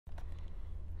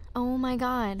Oh my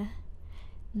god.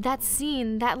 That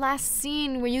scene, that last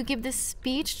scene where you give this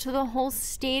speech to the whole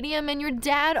stadium and your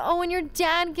dad, and your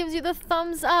dad gives you the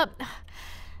thumbs up.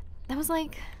 That was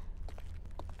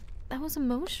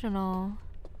emotional.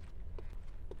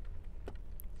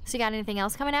 So you got anything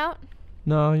else coming out?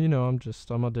 No, I'm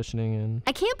auditioning and...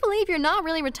 I can't believe you're not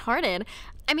really retarded.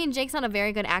 I mean, Jake's not a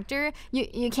very good actor.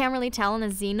 You can't really tell in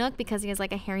the Z-Nook because he has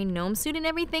like a hairy gnome suit and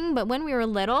everything, but when we were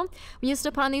little, we used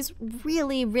to put on these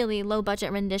really, really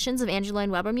low-budget renditions of Angela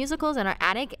and Weber musicals in our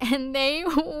attic, and they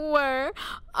were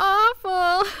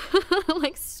awful.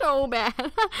 Like, so bad.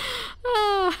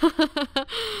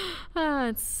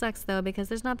 It sucks, though, because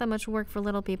there's not that much work for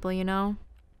little people,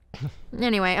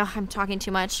 Anyway, I'm talking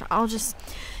too much. I'll just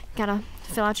gotta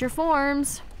fill out your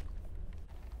forms.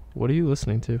 What are you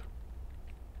listening to?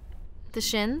 The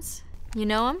Shins. You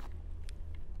know them?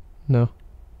 No.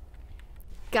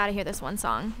 Gotta hear this one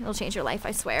song. It'll change your life,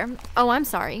 I swear. Oh, I'm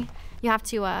sorry. You have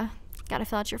to, gotta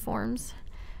fill out your forms.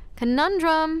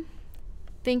 Conundrum.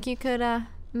 Think you could,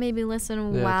 maybe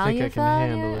listen while you fill out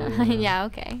your... I think I can handle it. Yeah,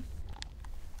 okay.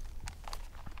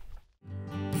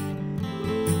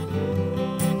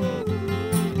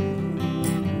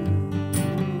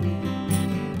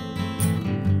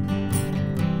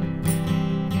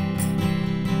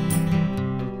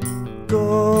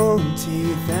 Gold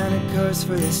teeth and a curse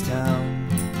for this town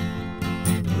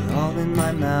are all in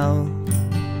my mouth.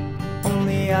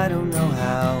 Only I don't know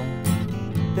how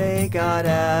they got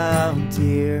out,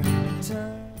 dear.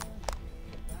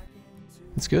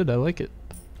 It's good, I like it.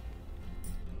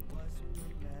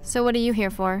 So what are you here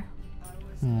for?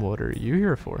 What are you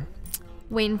here for?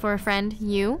 Waiting for a friend.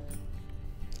 You?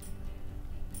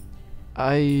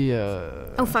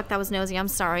 Oh fuck, that was nosy. I'm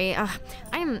sorry. I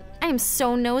am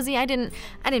so nosy. I didn't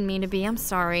mean to be. I'm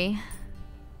sorry.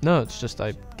 No, it's just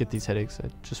I get these headaches. I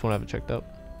just want to have it checked out.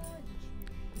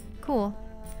 Cool.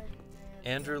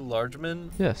 Andrew Largeman,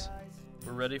 Yes.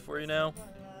 we're ready for you now.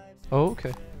 Oh,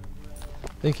 okay.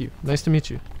 Thank you. Nice to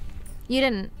meet you. You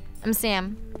didn't. I'm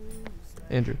Sam.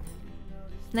 Andrew.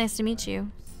 Nice to meet you.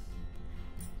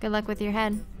 Good luck with your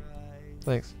head.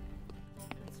 Thanks.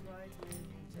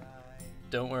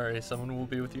 Don't worry, someone will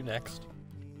be with you next.